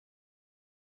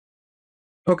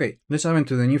Okay, let's dive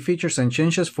into the new features and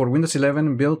changes for Windows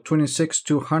 11 build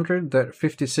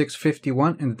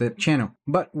 26200.5651 in the dev channel.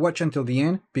 But watch until the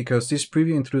end because this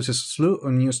preview introduces a slew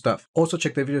of new stuff. Also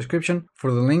check the video description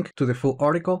for the link to the full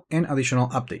article and additional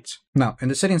updates. Now, in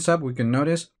the settings tab, we can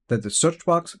notice that the search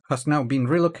box has now been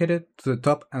relocated to the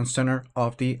top and center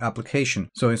of the application,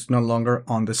 so it's no longer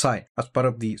on the side. As part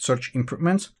of the search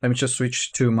improvements, let me just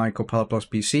switch to my Copilot Plus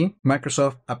PC.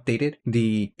 Microsoft updated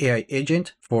the AI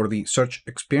agent for the search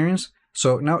experience,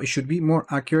 so now it should be more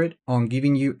accurate on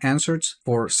giving you answers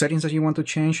for settings that you want to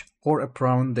change or a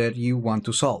problem that you want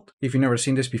to solve. If you've never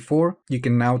seen this before, you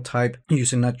can now type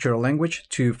using natural language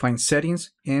to find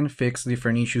settings and fix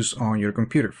different issues on your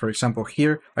computer. For example,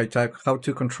 here I type how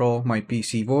to control my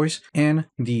PC voice, and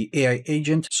the AI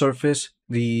agent surfaces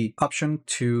the option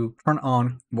to turn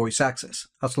on voice access,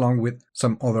 along with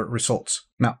some other results.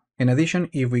 Now, in addition,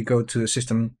 if we go to the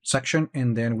system section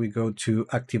and then we go to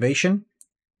activation,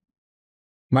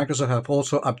 Microsoft have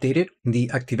also updated the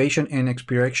activation and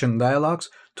expiration dialogues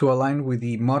to align with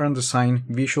the modern design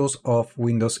visuals of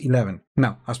Windows 11.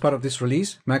 Now, as part of this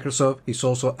release, Microsoft is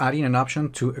also adding an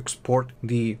option to export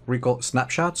the recall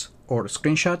snapshots or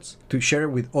screenshots to share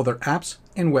with other apps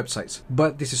and websites,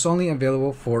 but this is only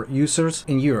available for users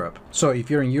in Europe. So if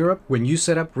you're in Europe, when you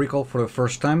set up Recall for the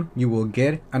first time, you will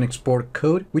get an export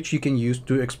code which you can use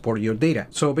to export your data.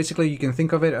 So basically you can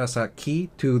think of it as a key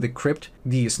to decrypt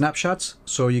the snapshots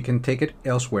so you can take it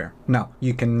elsewhere. Now,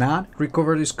 you cannot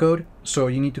recover this code, so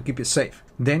you need to keep it safe.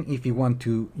 Then if you want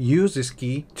to use this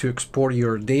key to export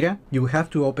your data, you have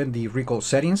to open the Recall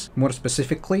settings, more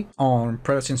specifically on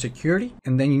privacy and security,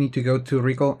 and then you need to go to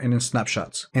Recall and then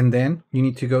snapshots. And then you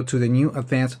need to go to the new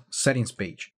advanced settings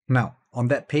page. Now, on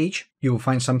that page, you will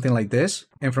find something like this,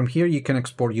 and from here you can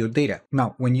export your data.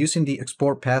 Now, when using the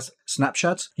export past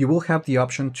snapshots, you will have the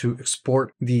option to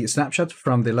export the snapshots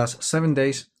from the last 7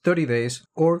 days, 30 days,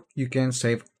 or you can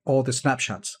save all the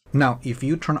snapshots. Now, if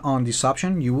you turn on this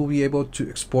option, you will be able to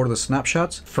export the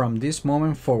snapshots from this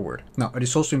moment forward. Now, it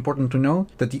is also important to know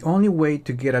that the only way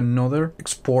to get another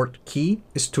export key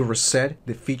is to reset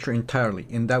the feature entirely,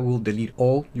 and that will delete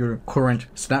all your current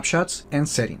snapshots and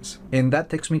settings. And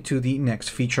that takes me to the next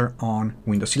feature on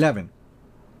Windows 11.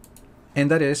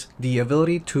 And that is the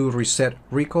ability to reset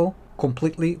Recall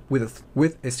completely with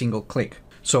a single click.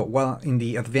 So while in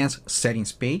the advanced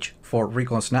settings page for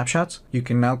Recall snapshots, you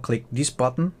can now click this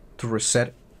button to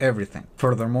reset everything.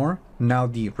 Furthermore, now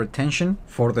the retention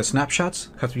for the snapshots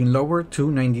has been lowered to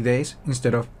 90 days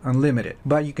instead of unlimited,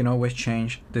 but you can always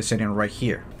change the setting right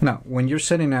here. Now, when you're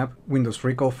setting up Windows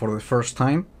Recall for the first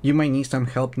time, you might need some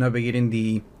help navigating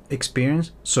the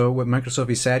experience. So what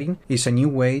Microsoft is adding is a new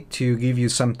way to give you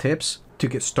some tips to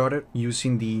get started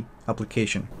using the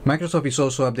application. Microsoft is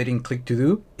also updating Click to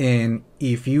Do, and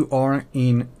if you are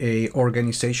in a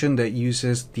organization that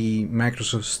uses the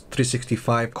Microsoft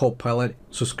 365 Copilot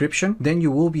subscription, then you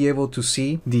will be able to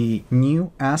see the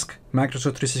new Ask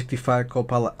Microsoft 365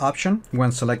 Copilot option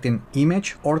when selecting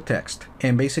image or text.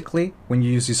 And basically, when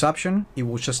you use this option, it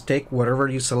will just take whatever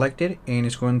you selected and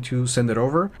it's going to send it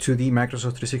over to the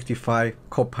Microsoft 365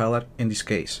 Copilot in this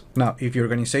case. Now, if your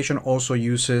organization also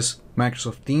uses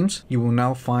Microsoft Teams, you will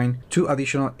now find 2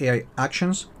 additional AI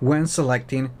actions when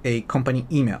selecting a company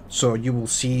email. So you will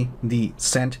see the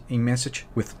send a message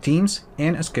with Teams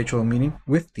and a schedule a meeting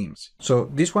with Teams. So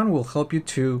this one will help you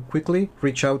to quickly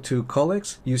reach out to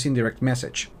colleagues using direct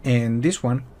message. And this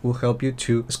one will help you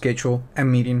to schedule a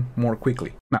meeting more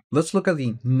quickly. Now, let's look at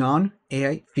the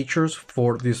non-AI features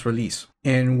for this release.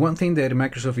 And one thing that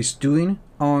Microsoft is doing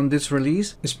on this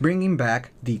release is bringing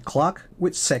back the clock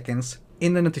with seconds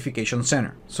in the notification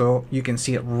center. So you can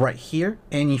see it right here.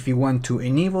 And if you want to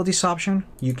enable this option,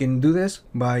 you can do this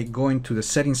by going to the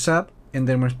settings tab and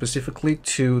then more specifically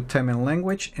to time and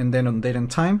language, and then on date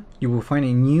and time, you will find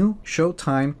a new show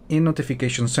time in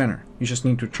notification center. You just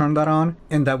need to turn that on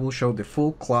and that will show the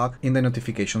full clock in the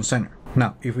notification center.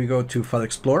 Now, if we go to File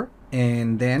Explorer,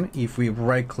 and then if we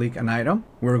right click an item,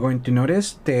 we're going to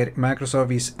notice that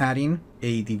Microsoft is adding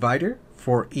a divider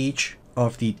for each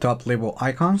of the top level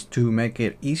icons to make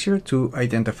it easier to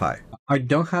identify. I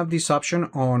don't have this option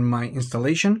on my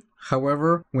installation.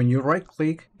 However, when you right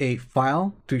click a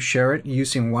file to share it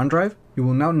using OneDrive, you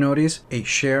will now notice a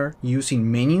share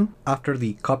using menu after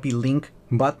the copy link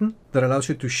button that allows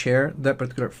you to share that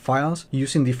particular files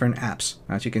using different apps,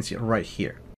 as you can see right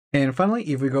here. And finally,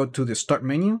 if we go to the Start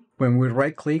menu, when we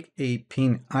right-click a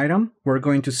pin item, we're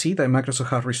going to see that Microsoft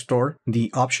has restored the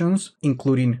options,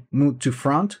 including Move to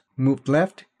Front, Move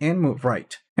Left, and Move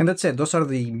Right. And that's it. Those are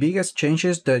the biggest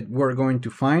changes that we're going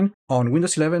to find on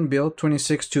Windows 11 build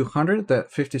 26200, the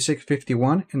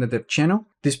 5651 in the dev channel.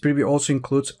 This preview also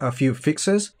includes a few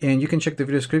fixes, and you can check the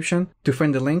video description to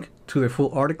find the link to the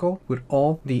full article with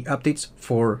all the updates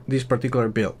for this particular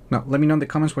build. Now, let me know in the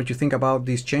comments what you think about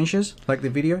these changes. Like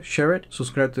the video, share it,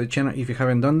 subscribe to the channel if you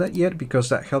haven't done that yet, because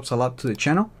that helps a lot to the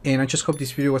channel. And I just hope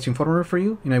this video was informative for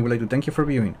you, and I would like to thank you for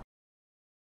viewing.